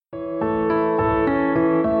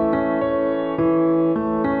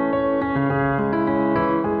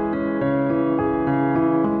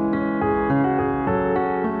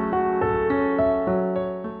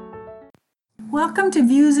Welcome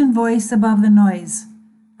to Views and Voice Above the Noise.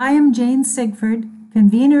 I am Jane Sigford,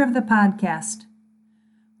 convener of the podcast.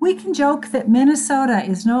 We can joke that Minnesota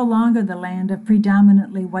is no longer the land of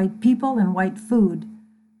predominantly white people and white food.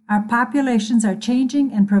 Our populations are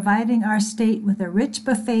changing and providing our state with a rich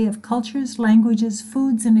buffet of cultures, languages,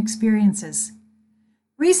 foods, and experiences.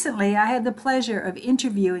 Recently, I had the pleasure of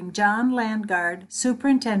interviewing John Landgard,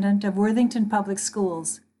 Superintendent of Worthington Public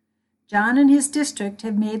Schools. John and his district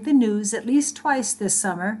have made the news at least twice this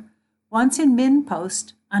summer, once in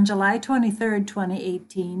MinnPost on July 23,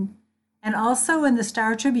 2018, and also in the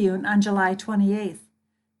Star Tribune on July 28th,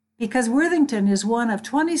 because Worthington is one of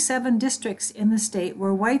 27 districts in the state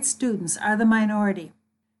where white students are the minority.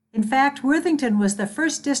 In fact, Worthington was the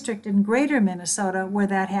first district in greater Minnesota where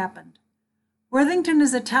that happened. Worthington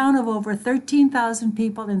is a town of over 13,000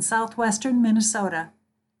 people in southwestern Minnesota,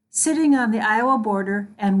 sitting on the Iowa border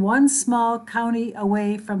and one small county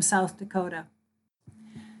away from South Dakota.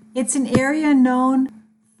 It's an area known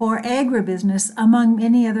for agribusiness among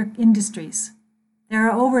many other industries. There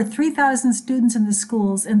are over 3,000 students in the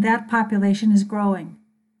schools, and that population is growing.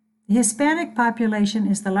 The Hispanic population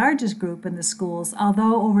is the largest group in the schools,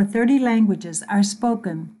 although over 30 languages are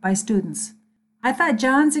spoken by students. I thought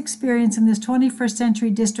John's experience in this 21st century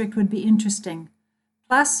district would be interesting.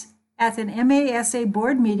 Plus, at an MASA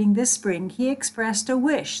board meeting this spring, he expressed a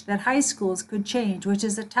wish that high schools could change, which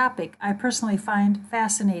is a topic I personally find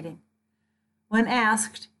fascinating. When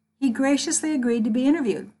asked, he graciously agreed to be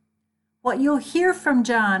interviewed. What you'll hear from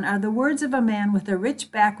John are the words of a man with a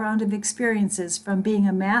rich background of experiences, from being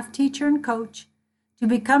a math teacher and coach to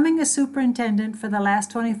becoming a superintendent for the last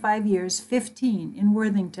 25 years, 15 in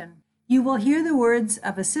Worthington. You will hear the words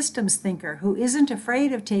of a systems thinker who isn't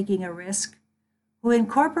afraid of taking a risk, who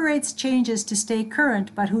incorporates changes to stay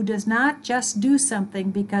current, but who does not just do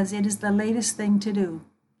something because it is the latest thing to do.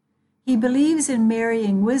 He believes in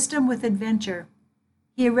marrying wisdom with adventure.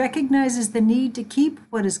 He recognizes the need to keep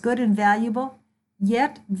what is good and valuable,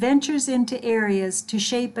 yet ventures into areas to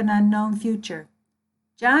shape an unknown future.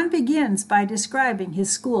 John begins by describing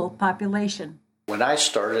his school population. When I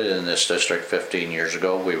started in this district 15 years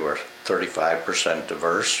ago, we were 35%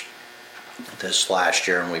 diverse. This last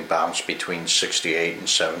year, and we bounced between 68 and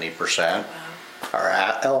 70%. Wow. Our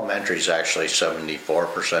elementary is actually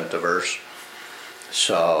 74% diverse.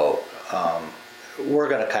 So we're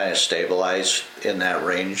going to kind of stabilize in that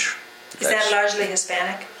range. Is that largely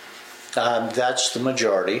Hispanic? That's the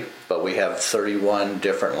majority, but we have 31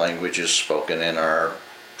 different languages spoken in our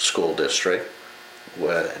school district,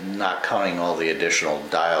 not counting all the additional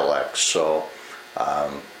dialects. So,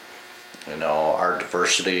 our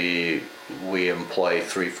diversity, we employ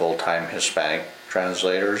 3 full-time Hispanic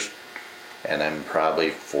translators and then probably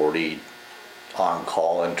 40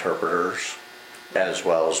 on-call interpreters, as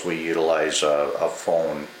well as we utilize a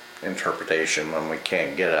phone interpretation when we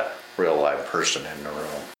can't get a real live person in the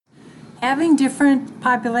room. Having different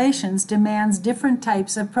populations demands different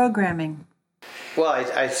types of programming. Well,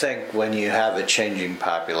 I think when you have a changing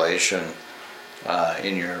population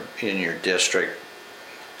in your district,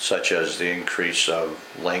 such as the increase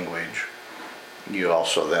of language, you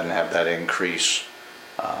also then have that increase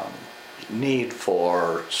need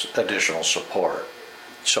for additional support.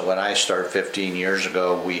 So when I started 15 years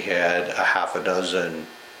ago, we had a half a dozen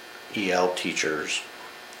EL teachers.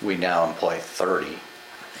 We now employ 30.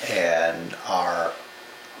 And our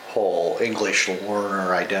whole English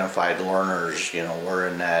learner, identified learners, we're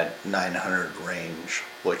in that 900 range,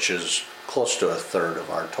 which is close to a third of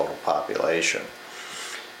our total population.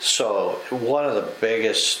 So one of the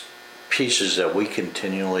biggest pieces that we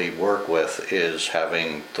continually work with is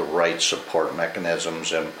having the right support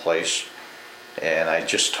mechanisms in place. And I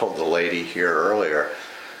just told the lady here earlier,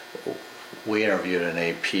 we interviewed an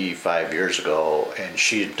AP 5 years ago, and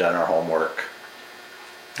she had done her homework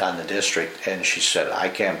on the district, and she said, I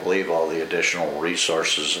can't believe all the additional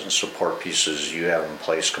resources and support pieces you have in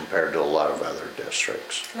place compared to a lot of other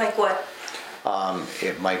districts. Like what?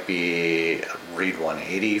 It might be Read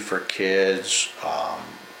 180 for kids,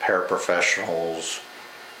 paraprofessionals,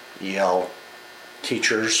 EL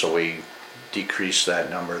teachers, so we decrease that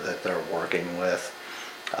number that they're working with.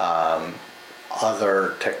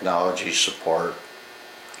 Other technology support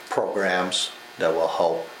programs that will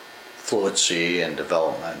help fluency and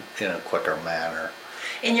development in a quicker manner.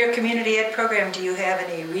 In your community ed program, do you have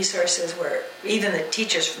any resources where even the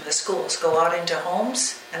teachers from the schools go out into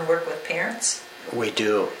homes and work with parents? We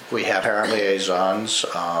do. We have parent liaisons,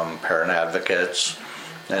 parent advocates,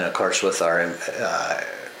 and of course with our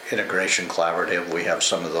integration collaborative, we have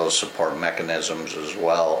some of those support mechanisms as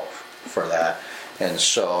well for that. And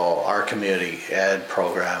so our community ed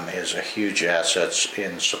program is a huge asset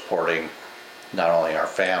in supporting not only our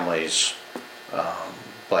families,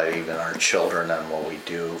 but even our children and what we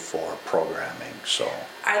do for programming. So,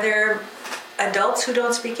 are there adults who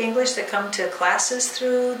don't speak English that come to classes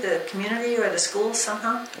through the community or the schools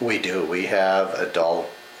somehow? we do. We have adult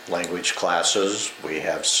language classes. We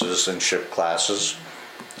have citizenship classes,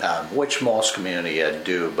 which most community ed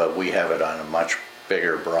do, but we have it on a much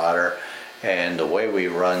bigger, broader. And the way we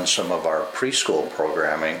run some of our preschool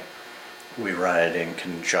programming, we run it in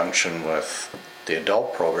conjunction with the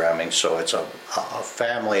adult programming, so it's a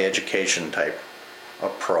family education type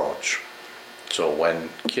approach. So when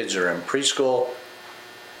kids are in preschool,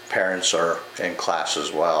 parents are in class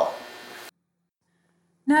as well.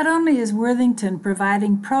 Not only is Worthington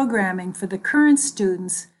providing programming for the current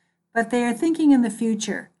students, but they are thinking in the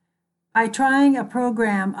future by trying a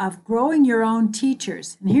program of growing your own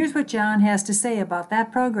teachers. And here's what John has to say about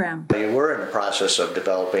that program. We're in the process of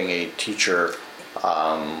developing a teacher,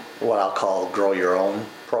 what I'll call Grow Your Own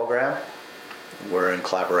program. We're in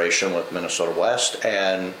collaboration with Minnesota West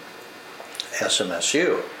and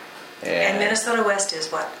SMSU. And Minnesota West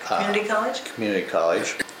is what? Community college? Community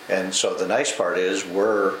college. And so the nice part is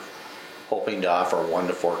we're hoping to offer 1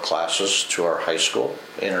 to 4 classes to our high school.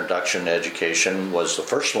 Introduction to Education was the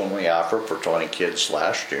first one we offered for 20 kids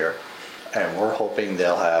last year. And we're hoping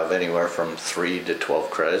they'll have anywhere from 3 to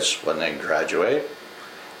 12 credits when they graduate.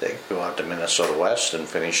 They go out to Minnesota West and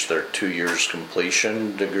finish their 2 years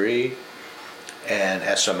completion degree. And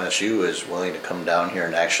SMSU is willing to come down here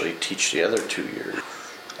and actually teach the other 2 years.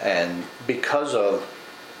 And because of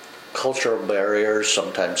cultural barriers,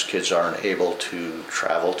 sometimes kids aren't able to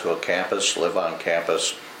travel to a campus, live on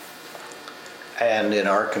campus. And in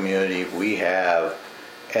our community, we have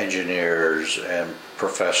engineers and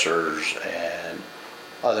professors and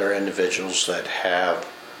other individuals that have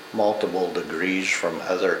multiple degrees from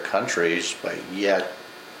other countries, but yet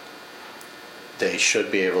they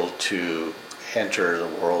should be able to enter the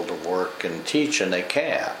world of work and teach, and they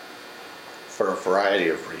can't for a variety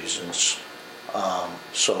of reasons.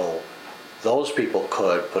 So those people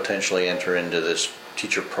could potentially enter into this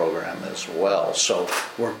teacher program as well. So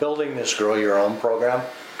we're building this Grow Your Own program,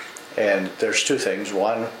 and there's 2 things.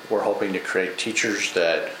 One, we're hoping to create teachers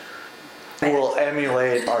that will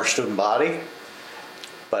emulate our student body,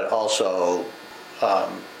 but also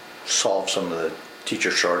solve some of the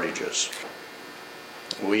teacher shortages.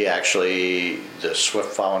 We actually, the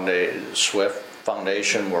Swift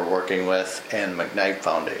Foundation we're working with, and McKnight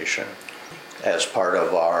Foundation, as part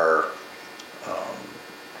of our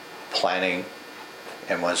planning,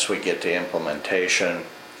 and once we get to implementation,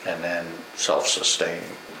 and then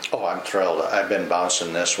self-sustaining. Oh, I'm thrilled. I've been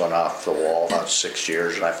bouncing this one off the wall about 6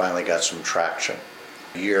 years, and I finally got some traction.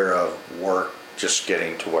 A year of work just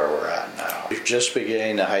getting to where we're at now. We're just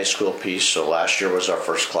beginning the high school piece, so last year was our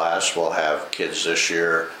first class. We'll have kids this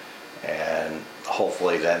year, and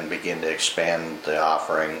hopefully then begin to expand the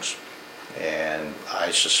offerings. And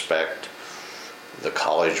I suspect the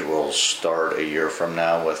college will start a year from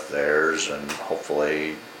now with theirs, and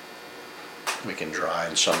hopefully we can draw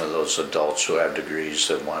in some of those adults who have degrees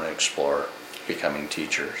that want to explore becoming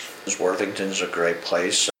teachers. Worthington's a great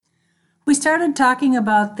place. We started talking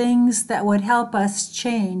about things that would help us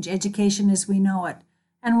change education as we know it.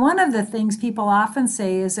 And one of the things people often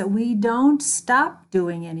say is that we don't stop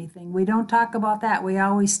doing anything. We don't talk about that. We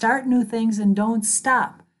always start new things and don't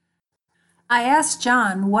stop. I asked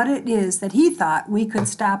John what it is that he thought we could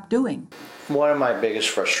stop doing. One of my biggest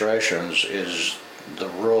frustrations is the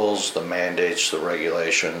rules, the mandates, the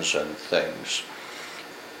regulations, and things.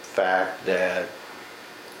 The fact that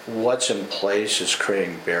what's in place is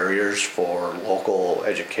creating barriers for local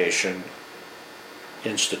education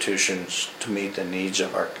institutions to meet the needs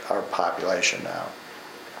of our population now.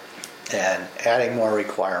 And adding more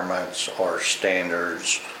requirements or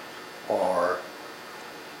standards or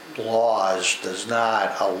laws does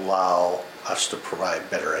not allow us to provide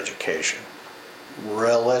better education.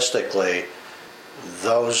 Realistically,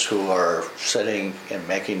 those who are sitting and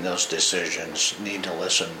making those decisions need to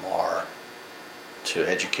listen more to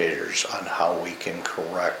educators on how we can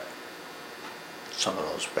correct some of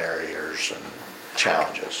those barriers and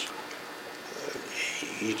challenges.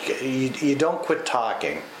 You don't quit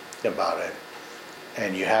talking about it,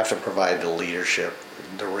 and you have to provide the leadership.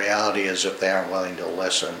 The reality is, if they aren't willing to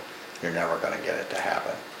listen, you're never going to get it to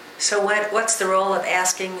happen. So what's the role of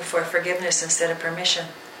asking for forgiveness instead of permission?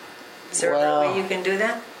 Is there a way you can do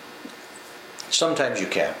that? Sometimes you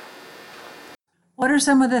can. What are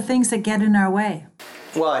some of the things that get in our way?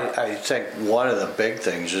 Well, I think one of the big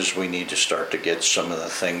things is we need to start to get some of the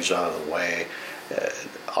things out of the way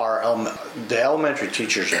The elementary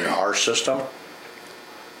teachers in our system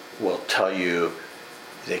will tell you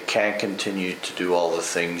they can't continue to do all the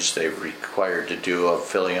things they're required to do of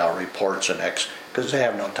filling out reports and because they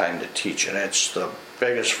have no time to teach, and it's the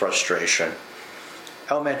biggest frustration.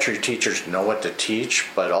 Elementary teachers know what to teach,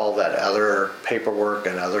 but all that other paperwork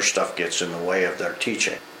and other stuff gets in the way of their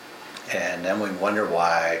teaching. And then we wonder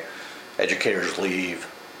why educators leave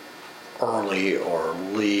early or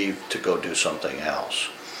leave to go do something else.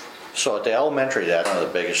 So at the elementary, that's one of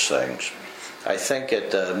the biggest things. I think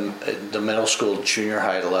at the middle school, junior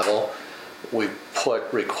high level, we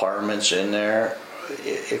put requirements in there.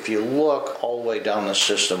 If you look all the way down the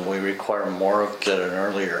system, we require more of it at an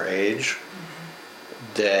earlier age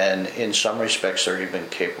than in some respects they're even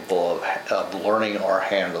capable of learning or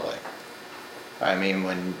handling. I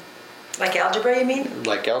mean, like algebra, you mean?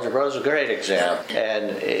 Like algebra is a great example.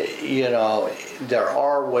 And, there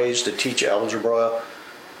are ways to teach algebra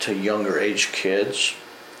to younger age kids,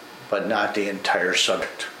 but not the entire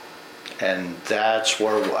subject. And that's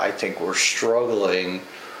where I think we're struggling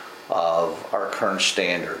of our current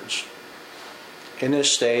standards. In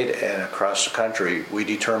this state and across the country, we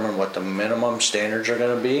determine what the minimum standards are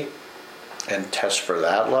going to be and test for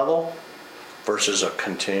that level versus a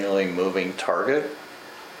continually moving target,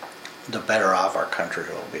 the better off our country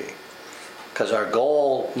will be. Because our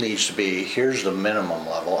goal needs to be, here's the minimum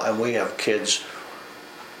level, and we have kids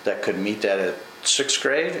that could meet that at 6th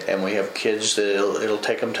grade, and we have kids that it'll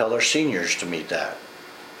take them till they're seniors to meet that.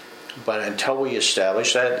 But until we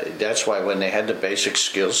establish that, that's why when they had the basic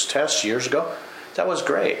skills test years ago, that was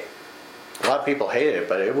great. A lot of people hated it,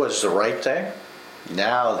 but it was the right thing.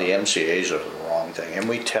 Now the MCAs are the wrong thing, and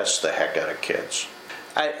we test the heck out of kids.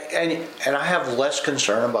 And I have less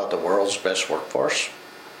concern about the world's best workforce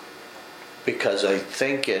because I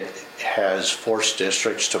think it has forced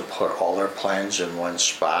districts to put all their plans in one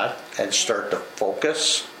spot and start to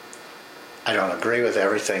focus. I don't agree with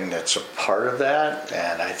everything that's a part of that,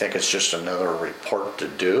 and I think it's just another report to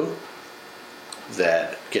do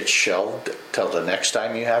that gets shelved till the next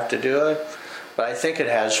time you have to do it. But I think it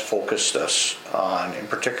has focused us on, and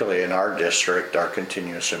particularly in our district, our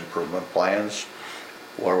continuous improvement plans,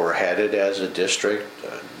 where we're headed as a district,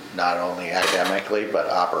 not only academically but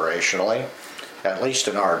operationally. At least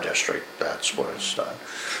in our district, that's what it's done.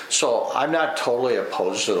 So I'm not totally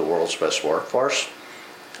opposed to the world's best workforce.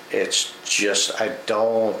 It's just I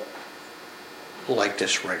don't like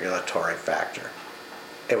this regulatory factor.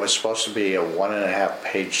 It was supposed to be a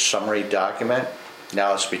 1.5-page summary document.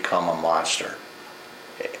 Now it's become a monster.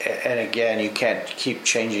 And again, you can't keep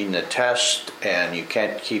changing the test, and you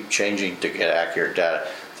can't keep changing to get accurate data.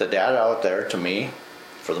 The data out there, to me,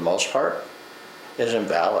 for the most part, is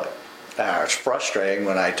invalid. It's frustrating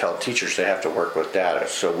when I tell teachers they have to work with data,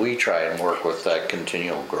 so we try and work with that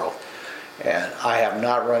continual growth. And I have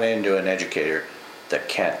not run into an educator that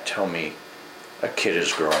can't tell me a kid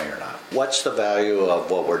is growing or not. What's the value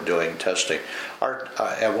of what we're doing testing?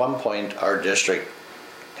 At one point, our district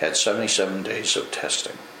had 77 days of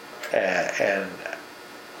testing. And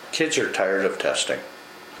kids are tired of testing.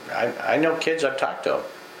 I know kids, I've talked to them.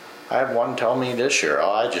 I have one tell me this year,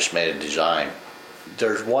 I just made a design.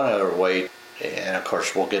 There's one other way, and of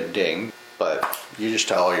course we'll get dinged, but you just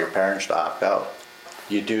tell all your parents to opt out.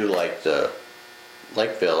 You do like the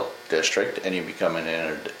Lakeville district, and you become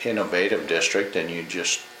an innovative district, and you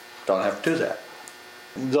just don't have to do that.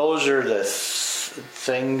 Those are the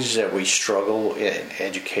things that we struggle in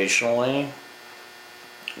educationally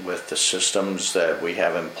with the systems that we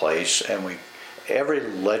have in place, and every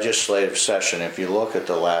legislative session, if you look at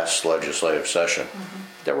the last legislative session,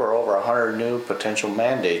 there were over 100 new potential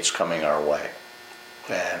mandates coming our way.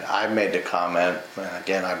 And I made the comment, and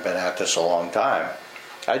again, I've been at this a long time,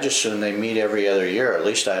 I just assume they meet every other year. At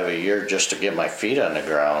least I have a year just to get my feet on the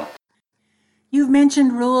ground. You've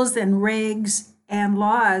mentioned rules and regs and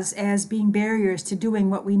laws as being barriers to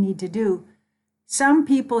doing what we need to do. Some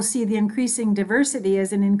people see the increasing diversity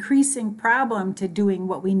as an increasing problem to doing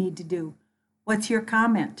what we need to do. What's your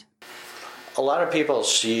comment? A lot of people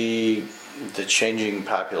see the changing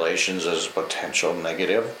populations as a potential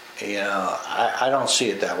negative. I don't see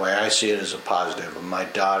it that way. I see it as a positive.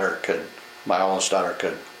 My oldest daughter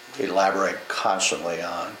could elaborate constantly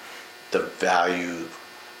on the value,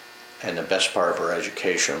 and the best part of her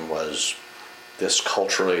education was this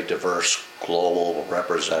culturally diverse, global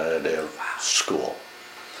representative school.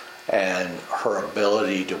 And her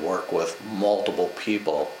ability to work with multiple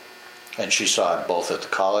people, and she saw it both at the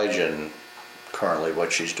college and currently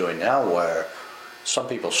what she's doing now, where some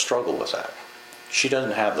people struggle with that. She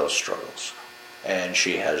doesn't have those struggles. And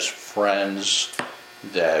she has friends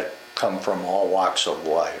that come from all walks of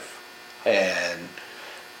life. And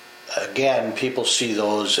again, people see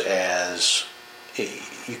those as,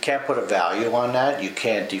 you can't put a value on that, you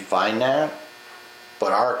can't define that,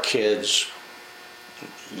 but our kids,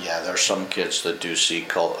 yeah, there's some kids that do see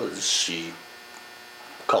color.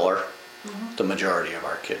 Mm-hmm. The majority of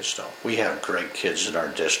our kids don't. We have great kids in our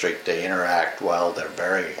district. They interact well. They're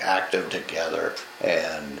very active together.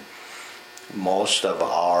 And most of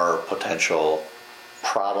our potential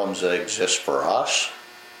problems that exist for us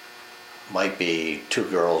might be two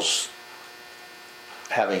girls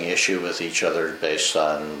having issue with each other based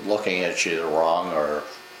on looking at you wrong or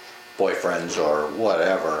boyfriends or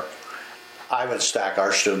whatever. I would stack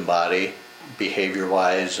our student body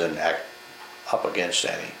behavior-wise and act up against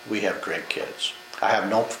any. We have great kids. I have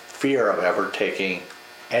no fear of ever taking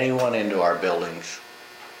anyone into our buildings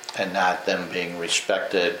and not them being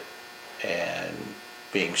respected and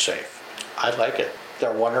being safe. I like it.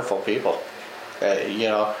 They're wonderful people.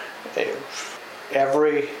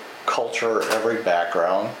 Every culture, every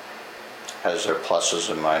background has their pluses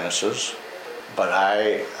and minuses. But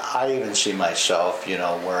I even see myself,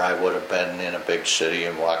 where I would have been in a big city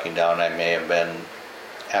and walking down, I may have been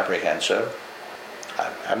apprehensive.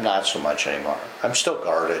 I'm not so much anymore. I'm still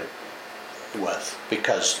guarded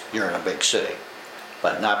because you're in a big city,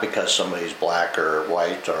 but not because somebody's black or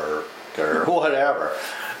white or whatever.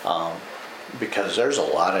 Because there's a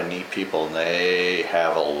lot of neat people and they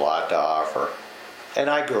have a lot to offer. And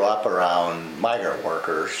I grew up around migrant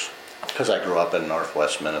workers because I grew up in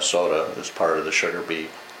northwest Minnesota as part of the Sugar Beet.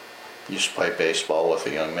 Used to play baseball with a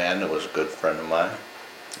young man that was a good friend of mine,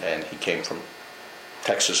 and he came from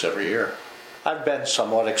Texas every year. I've been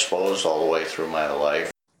somewhat exposed all the way through my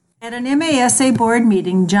life. At an MASA board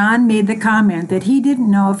meeting, John made the comment that he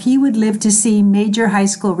didn't know if he would live to see major high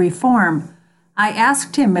school reform. I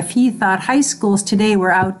asked him if he thought high schools today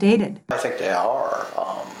were outdated. I think they are.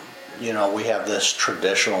 We have this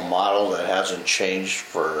traditional model that hasn't changed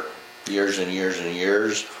for years and years and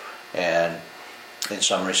years, and in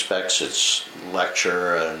some respects it's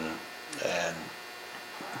lecture and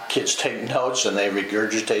kids take notes and they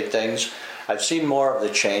regurgitate things. I've seen more of the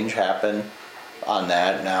change happen on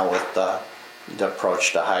that now with the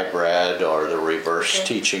approach to hybrid or the reverse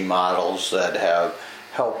teaching models that have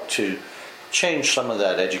helped to change some of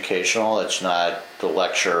that educational. It's not the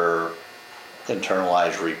lecture,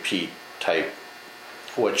 internalize, repeat type,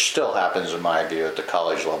 which still happens in my view at the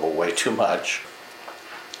college level way too much.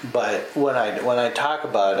 But when I talk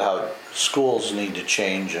about how schools need to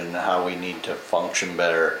change and how we need to function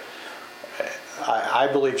better, I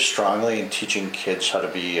believe strongly in teaching kids how to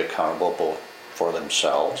be accountable for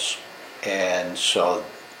themselves. And so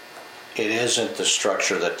it isn't the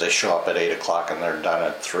structure that they show up at 8 o'clock and they're done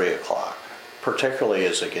at 3 o'clock, particularly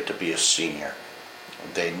as they get to be a senior.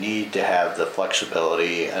 They need to have the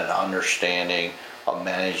flexibility and understanding of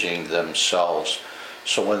managing themselves.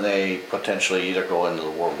 So when they potentially either go into the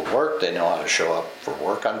world of work, they know how to show up for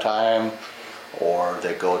work on time, or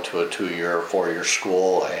they go to a 2-year or 4-year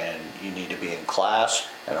school and you need to be in class.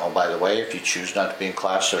 And oh, by the way, if you choose not to be in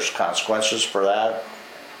class, there's consequences for that,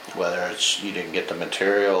 whether it's you didn't get the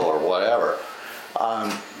material or whatever.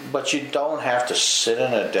 But you don't have to sit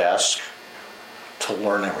in a desk to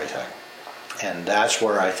learn everything. And that's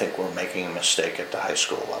where I think we're making a mistake at the high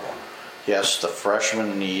school level. Yes, the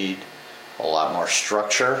freshmen need a lot more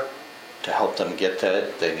structure to help them get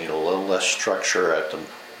that. They need a little less structure at the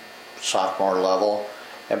sophomore level.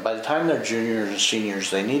 And by the time they're juniors and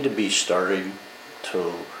seniors, they need to be starting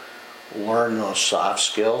to learn those soft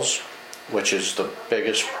skills, which is the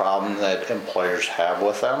biggest problem that employers have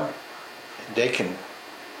with them. They can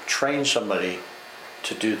train somebody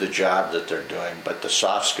to do the job that they're doing, but the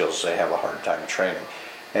soft skills they have a hard time training.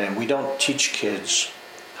 And we don't teach kids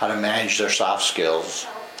how to manage their soft skills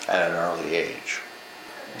at an early age.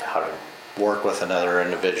 How to work with another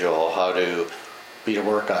individual, how to be to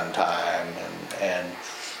work on time, and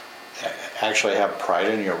actually have pride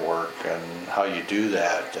in your work and how you do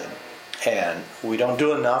that. And we don't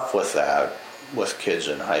do enough with that with kids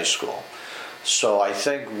in high school. So I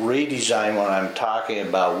think redesign, when I'm talking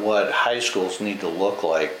about what high schools need to look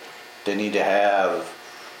like, they need to have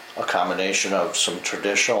a combination of some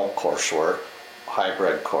traditional coursework,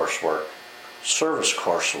 hybrid coursework, service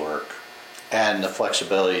coursework, and the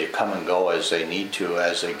flexibility to come and go as they need to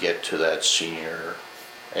as they get to that senior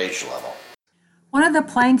age level. One of the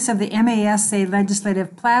planks of the MASA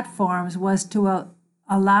legislative platforms was to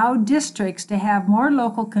allow districts to have more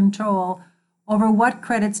local control over what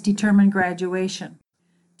credits determine graduation.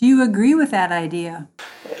 Do you agree with that idea?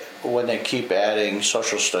 When they keep adding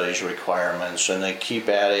social studies requirements and they keep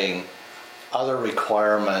adding other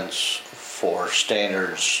requirements for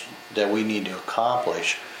standards that we need to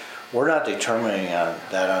accomplish, we're not determining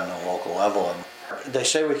that on the local level. They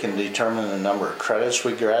say we can determine the number of credits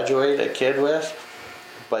we graduate a kid with,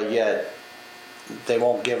 but yet they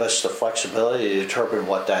won't give us the flexibility to determine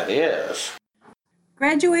what that is.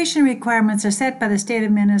 Graduation requirements are set by the state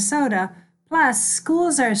of Minnesota, plus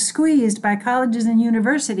schools are squeezed by colleges and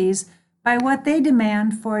universities by what they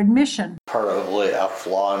demand for admission. Probably a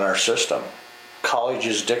flaw in our system.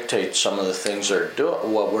 Colleges dictate some of the things they're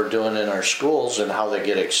doing, what we're doing in our schools and how they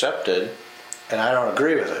get accepted, and I don't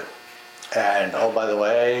agree with it. And oh, by the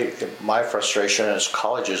way, my frustration is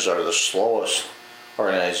colleges are the slowest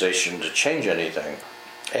organization to change anything,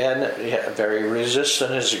 and very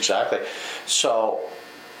resistant is exactly. So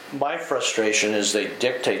my frustration is they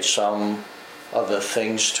dictate some of the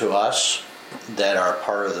things to us that are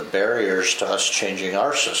part of the barriers to us changing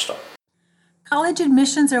our system. College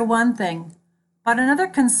admissions are one thing, but another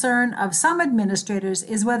concern of some administrators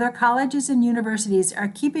is whether colleges and universities are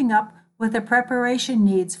keeping up with the preparation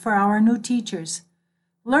needs for our new teachers.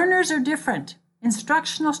 Learners are different.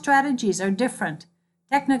 Instructional strategies are different.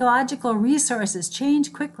 Technological resources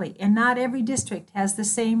change quickly, and not every district has the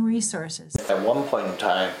same resources. At one point in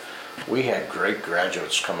time, we had great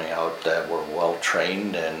graduates coming out that were well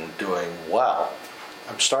trained and doing well.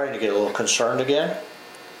 I'm starting to get a little concerned again.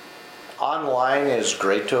 Online is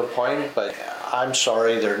great to a point, but I'm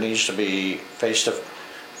sorry, there needs to be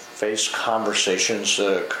face-to-face conversations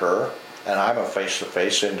that occur, and I'm a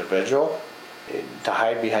face-to-face individual. To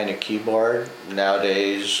hide behind a keyboard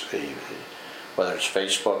nowadays, whether it's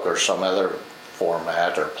Facebook or some other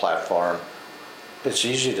format or platform, it's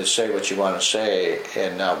easy to say what you want to say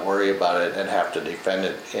and not worry about it and have to defend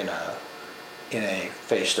it in a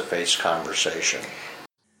face-to-face conversation.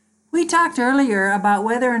 We talked earlier about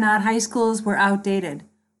whether or not high schools were outdated.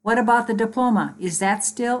 What about the diploma? Is that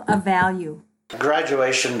still a value?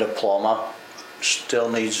 Graduation diploma still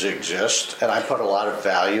needs to exist, and I put a lot of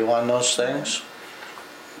value on those things.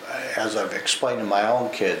 As I've explained to my own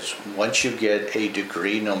kids, once you get a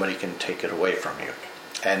degree, nobody can take it away from you.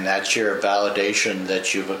 And that's your validation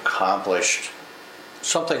that you've accomplished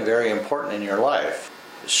something very important in your life.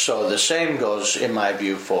 So the same goes, in my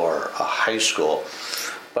view, for a high school.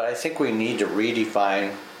 But I think we need to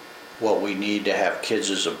redefine what we need to have kids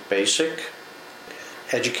as a basic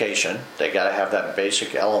education. They got to have that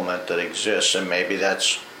basic element that exists, and maybe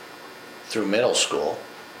that's through middle school.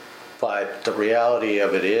 But the reality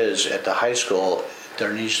of it is, at the high school,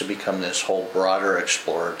 there needs to become this whole broader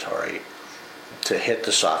exploratory to hit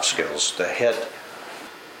the soft skills,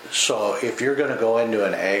 so if you're going to go into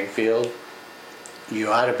an ag field, you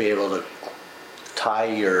ought to be able to tie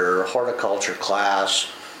your horticulture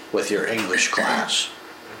class with your English class.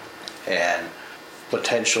 And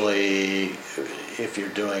potentially, if you're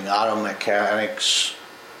doing auto mechanics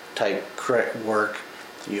type work,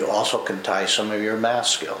 you also can tie some of your math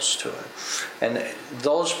skills to it. And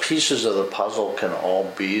those pieces of the puzzle can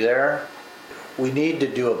all be there. We need to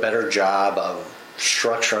do a better job of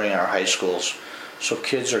structuring our high schools so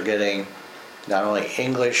kids are getting not only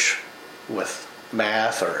English with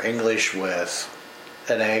math or English with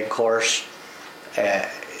an ag course.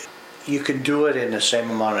 You can do it in the same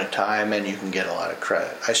amount of time and you can get a lot of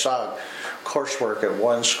credit. I saw coursework at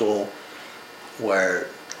one school where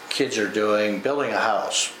kids are building a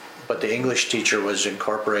house, but the English teacher was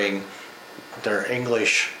incorporating their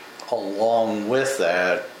English along with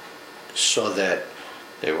that so that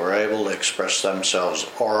they were able to express themselves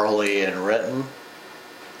orally in written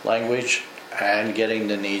language and getting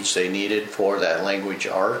the needs they needed for that language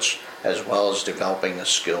arts, as well as developing a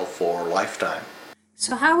skill for lifetime.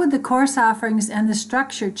 So how would the course offerings and the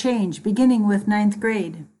structure change beginning with 9th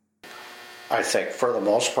grade? I think for the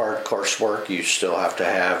most part, coursework, you still have to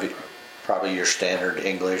have probably your standard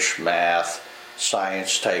English, math,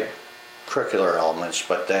 science type curricular elements,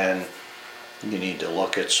 but then you need to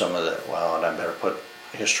look at some of the, and I better put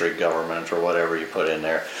history, government, or whatever you put in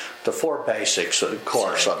there. The four basics,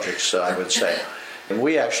 core subjects, I would say. And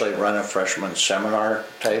we actually run a freshman seminar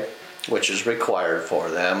type, which is required for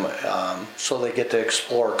them, so they get to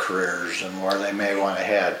explore careers and where they may want to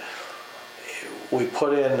head. We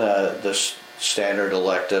put in the standard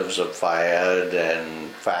electives of Phi-Ed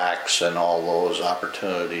and FACS and all those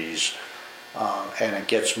opportunities, and it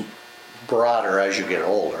gets broader as you get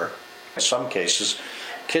older. In some cases,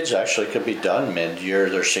 kids actually could be done mid-year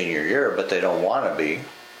their senior year, but they don't want to be,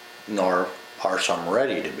 nor are some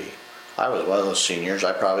ready to be. I was one of those seniors,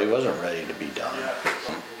 I probably wasn't ready to be done.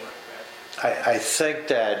 I think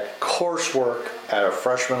that coursework at a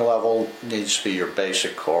freshman level needs to be your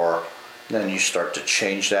basic core. Then you start to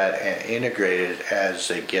change that and integrate it as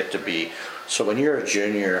they get to be. So when you're a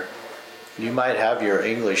junior, you might have your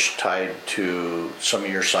English tied to some of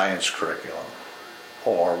your science curriculum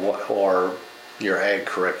or your ag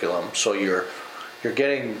curriculum. So you're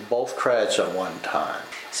getting both credits at one time.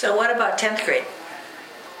 So what about 10th grade?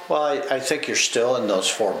 Well, I think you're still in those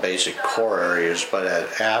four basic core areas, but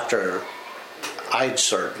after I'd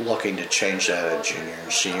start looking to change that at junior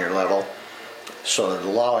and senior level. So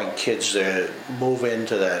allowing kids to move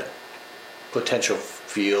into that potential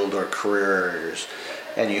field or career areas.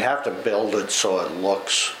 And you have to build it so it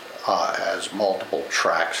looks as multiple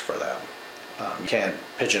tracks for them. You can't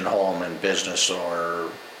pigeonhole them in business or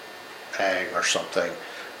ag or something.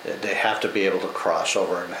 They have to be able to cross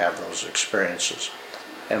over and have those experiences.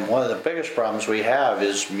 And one of the biggest problems we have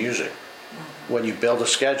is music. When you build a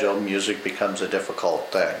schedule, music becomes a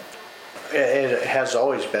difficult thing. It has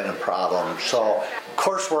always been a problem. So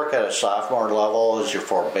coursework at a sophomore level is your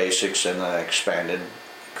four basics and an expanded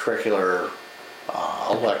curricular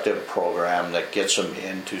elective program that gets them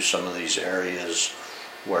into some of these areas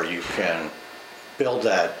where you can build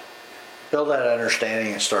that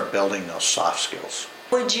understanding and start building those soft skills.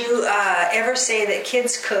 Would you ever say that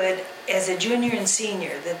kids could, as a junior and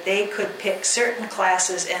senior, that they could pick certain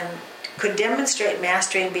classes and could demonstrate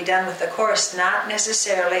mastery and be done with the course, not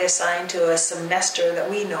necessarily assigned to a semester that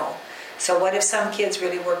we know? So what if some kids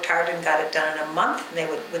really worked hard and got it done in a month, and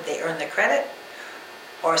would they earn the credit?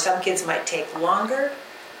 Or some kids might take longer?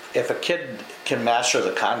 If a kid can master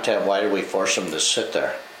the content, why do we force them to sit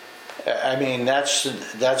there? I mean, that's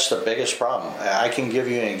the biggest problem. I can give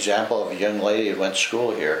you an example of a young lady who went to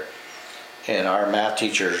school here, and our math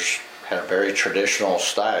teachers had a very traditional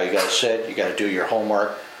style. You got to sit, you got to do your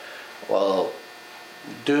homework. Well,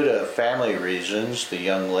 due to family reasons, the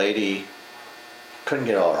young lady couldn't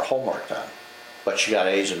get all her homework done, but she got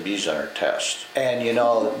A's and B's on her test. And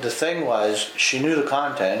the thing was, she knew the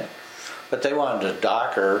content, but they wanted to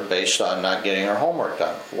dock her based on not getting her homework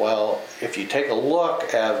done. Well, if you take a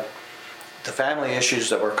look at the family issues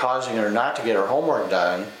that were causing her not to get her homework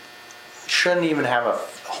done, shouldn't even have a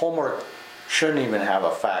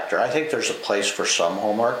factor. I think there's a place for some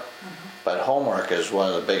homework, but homework is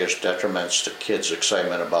one of the biggest detriments to kids'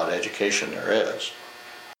 excitement about education there is.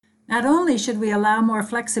 Not only should we allow more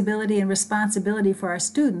flexibility and responsibility for our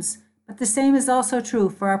students, but the same is also true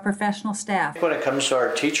for our professional staff. When it comes to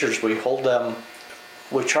our teachers, we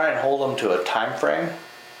try and hold them to a time frame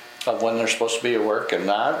of when they're supposed to be at work and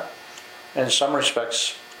not. In some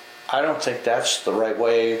respects, I don't think that's the right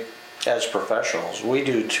way as professionals. We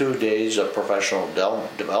do 2 days of professional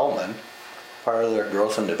development, part of their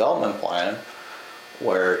growth and development plan,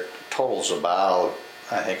 where it totals about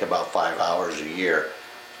 5 hours a year.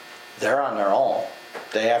 They're on their own.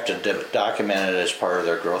 They have to document it as part of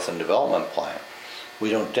their growth and development plan. We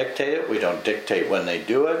don't dictate it. We don't dictate when they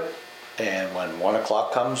do it. And when 1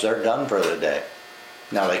 o'clock comes, they're done for the day.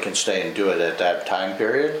 Now they can stay and do it at that time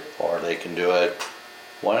period, or they can do it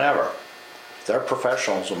whenever. They're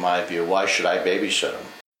professionals in my view. Why should I babysit them?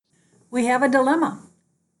 We have a dilemma.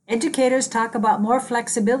 Educators talk about more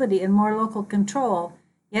flexibility and more local control,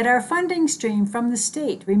 yet our funding stream from the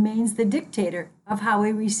state remains the dictator of how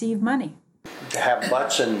we receive money. Have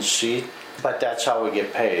butts in the seat, but that's how we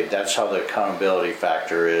get paid. That's how the accountability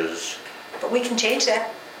factor is. But we can change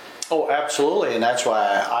that. Oh, absolutely, and that's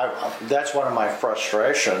why that's one of my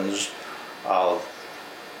frustrations of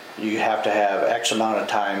you have to have X amount of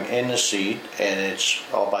time in the seat, and it's,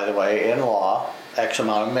 oh, by the way, in law, X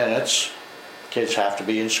amount of minutes, kids have to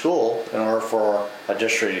be in school in order for a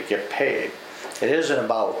district to get paid. It isn't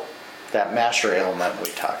about that mastery element we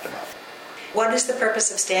talked about. What is the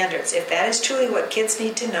purpose of standards? If that is truly what kids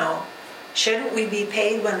need to know, shouldn't we be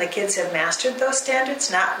paid when the kids have mastered those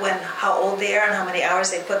standards, not how old they are and how many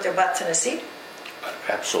hours they put their butts in a seat?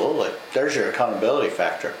 Absolutely. There's your accountability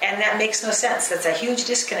factor. And that makes no sense. That's a huge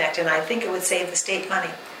disconnect, and I think it would save the state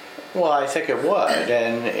money. Well, I think it would,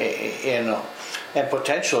 and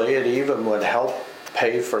potentially it even would help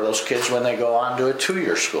pay for those kids when they go on to a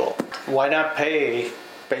 2-year school. Why not pay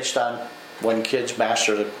based on when kids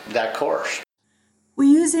master that course? We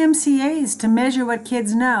use MCAs to measure what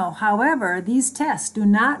kids know. However, these tests do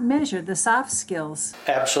not measure the soft skills.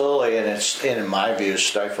 Absolutely, and in my view,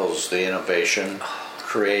 stifles the innovation,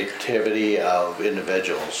 creativity of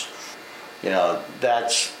individuals.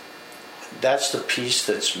 That's the piece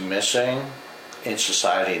that's missing in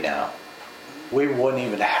society now. We wouldn't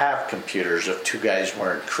even have computers if 2 guys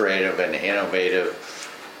weren't creative and innovative,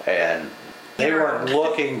 and they weren't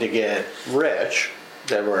looking to get rich.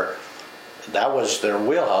 That was their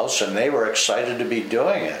wheelhouse, and they were excited to be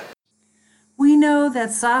doing it. We know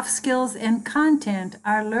that soft skills and content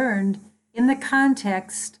are learned in the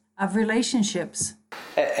context of relationships.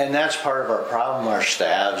 And that's part of our problem. Our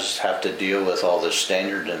staffs have to deal with all the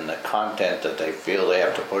standard and the content that they feel they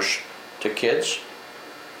have to push to kids,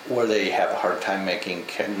 where they have a hard time making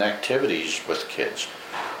connectivities with kids.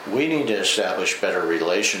 We need to establish better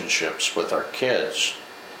relationships with our kids,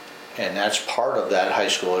 and that's part of that high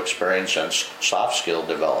school experience and soft skill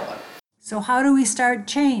development. So how do we start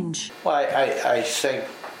change? Well, I think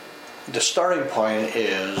the starting point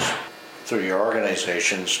is through your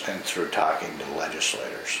organizations and through talking to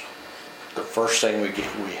legislators. The first thing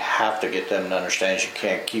we have to get them to understand is you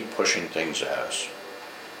can't keep pushing things at us.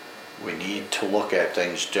 We need to look at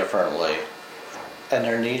things differently. And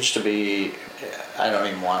there needs to be, I don't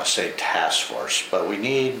even want to say task force, but we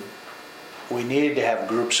need to have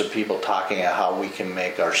groups of people talking about how we can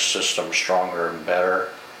make our system stronger and better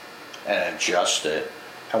and adjust it.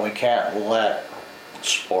 And we can't let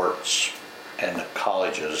sports and the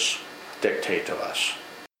colleges dictate to us.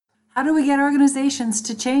 How do we get organizations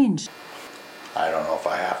to change? I don't know if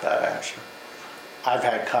I have that answer. I've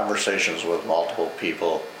had conversations with multiple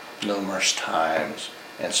people numerous times,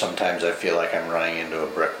 and sometimes I feel like I'm running into a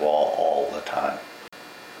brick wall all the time.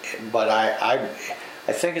 But I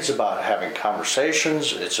think it's about having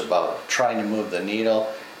conversations, it's about trying to move the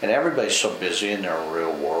needle, and everybody's so busy in their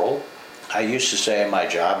real world. I used to say in my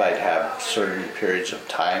job I'd have certain periods of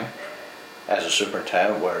time as a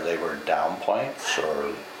superintendent where they were down points,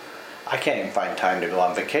 or I can't even find time to go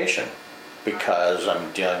on vacation because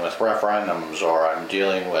I'm dealing with referendums, or I'm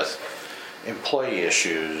dealing with employee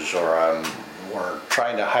issues, or we're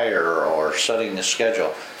trying to hire or setting the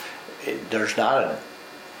schedule.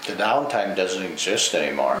 The downtime doesn't exist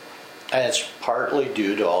anymore. And it's partly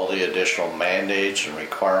due to all the additional mandates and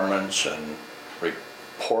requirements and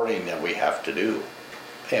reporting that we have to do.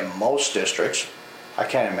 In most districts, I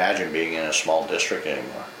can't imagine being in a small district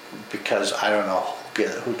anymore because I don't know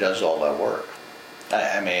who does all that work.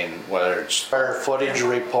 I mean, whether it's square footage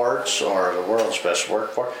reports or the world's best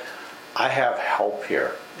workforce, I have help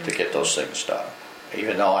here to get those things done.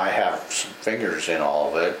 Even though I have some fingers in all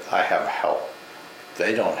of it, I have help.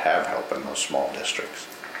 They don't have help in those small districts.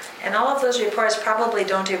 And all of those reports probably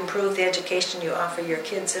don't improve the education you offer your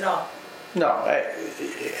kids at all. No,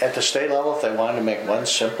 at the state level, if they wanted to make one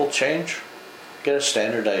simple change, get a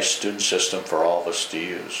standardized student system for all of us to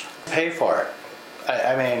use. Pay for it.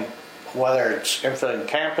 I mean, whether it's Infinite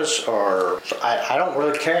Campus or, I don't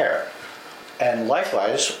really care. And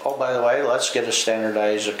likewise, oh, by the way, let's get a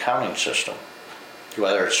standardized accounting system,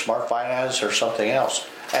 whether it's Smart Finance or something else,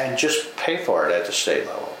 and just pay for it at the state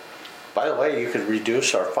level. By the way, you could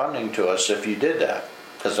reduce our funding to us if you did that,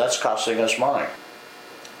 because that's costing us money.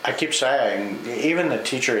 I keep saying, even the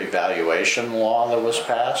teacher evaluation law that was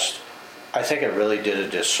passed, I think it really did a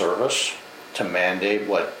disservice to mandate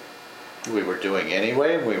what we were doing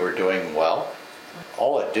anyway. We were doing well.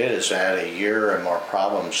 All it did is add a year and more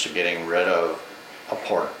problems to getting rid of a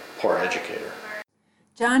poor educator.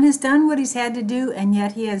 John has done what he's had to do, and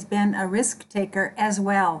yet he has been a risk taker as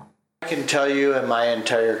well. I can tell you in my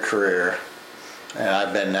entire career, and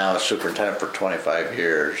I've been now a superintendent for 25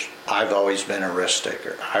 years, I've always been a risk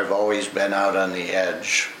taker. I've always been out on the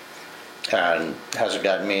edge, and has it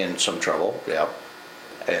gotten me in some trouble? Yep.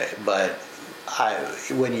 But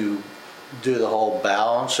when you do the whole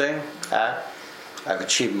balancing act, I've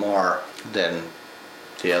achieved more than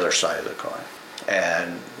the other side of the coin.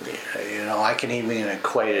 And, I can even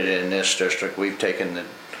equate it in this district. We've taken,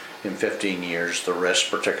 in 15 years, the risk,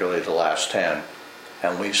 particularly the last 10,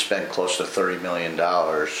 and we've spent close to $30 million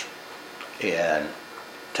in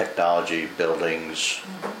technology, buildings,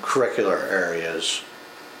 curricular areas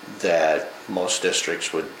that most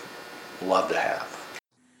districts would love to have.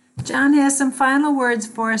 John has some final words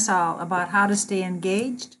for us all about how to stay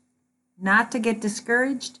engaged, not to get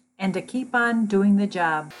discouraged, and to keep on doing the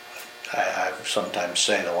job. I sometimes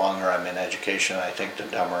say the longer I'm in education, I think the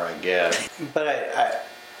dumber I get. But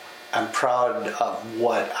I'm proud of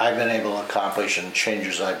what I've been able to accomplish and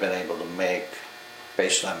changes I've been able to make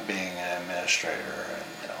based on being an administrator.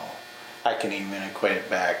 And I can even equate it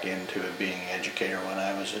back into being an educator when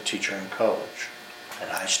I was a teacher and coach.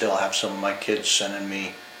 And I still have some of my kids sending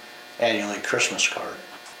me annually Christmas card.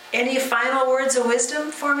 Any final words of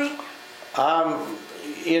wisdom for me?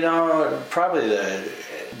 Probably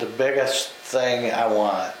the biggest thing I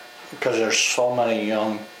want, because there's so many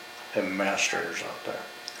young administrators out there,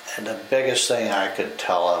 and the biggest thing I could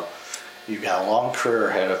tell them, you've got a long career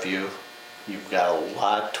ahead of you, you've got a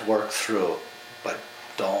lot to work through, but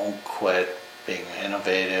don't quit being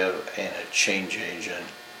innovative and a change agent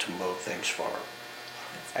to move things forward.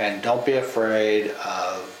 And don't be afraid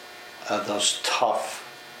of those tough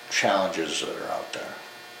challenges that are out there.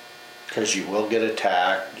 Because you will get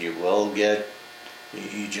attacked, you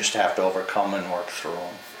just have to overcome and work through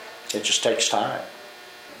them. It just takes time.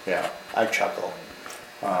 Yeah, I chuckle.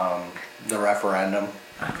 The referendum,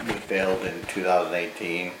 we failed in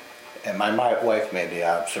 2018. And my wife made the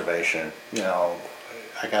observation,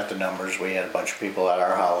 I got the numbers, we had a bunch of people at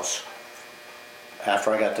our house.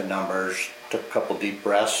 After I got the numbers, took a couple deep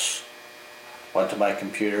breaths, went to my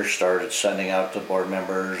computer, started sending out to board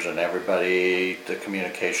members and everybody the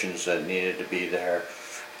communications that needed to be there.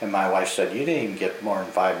 And my wife said, you didn't even get more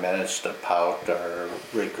than 5 minutes to pout or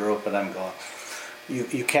regroup. And I'm going,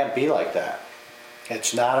 you can't be like that.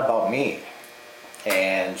 It's not about me.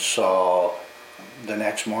 And so the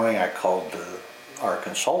next morning I called our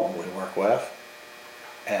consultant we work with,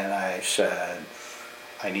 and I said,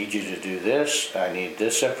 I need you to do this, I need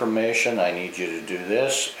this information, I need you to do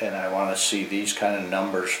this, and I want to see these kind of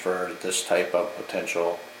numbers for this type of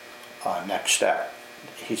potential next step.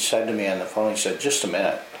 He said to me on the phone, he said, just a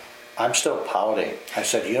minute, I'm still pouting. I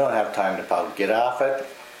said, you don't have time to pout, get off it,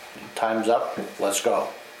 time's up, let's go.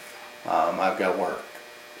 I've got work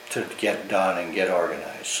to get done and get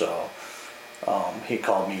organized. So he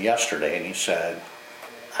called me yesterday and he said,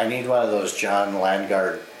 I need one of those John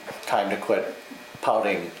Landgard time to quit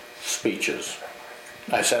pouting speeches.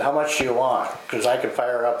 I said, how much do you want? Because I could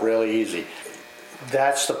fire up really easy.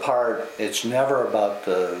 That's the part, it's never about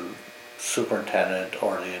the superintendent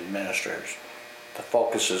or the administrators. The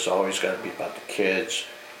focus has always got to be about the kids.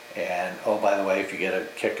 And oh, by the way, if you get a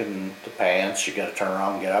kick in the pants, you got to turn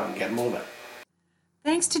around, get up and get moving.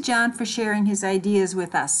 Thanks to John for sharing his ideas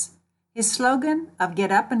with us. His slogan of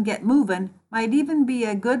get up and get moving might even be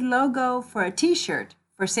a good logo for a t-shirt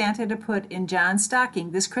for Santa to put in John's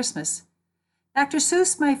stocking this Christmas. Dr.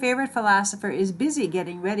 Seuss, my favorite philosopher, is busy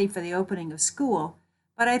getting ready for the opening of school,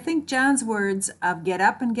 but I think John's words of get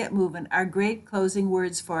up and get moving are great closing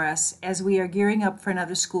words for us as we are gearing up for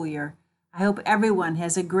another school year. I hope everyone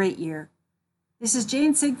has a great year. This is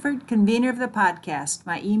Jane Sigford, convener of the podcast.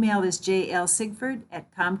 My email is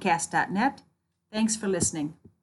jlsigford@comcast.net. Thanks for listening.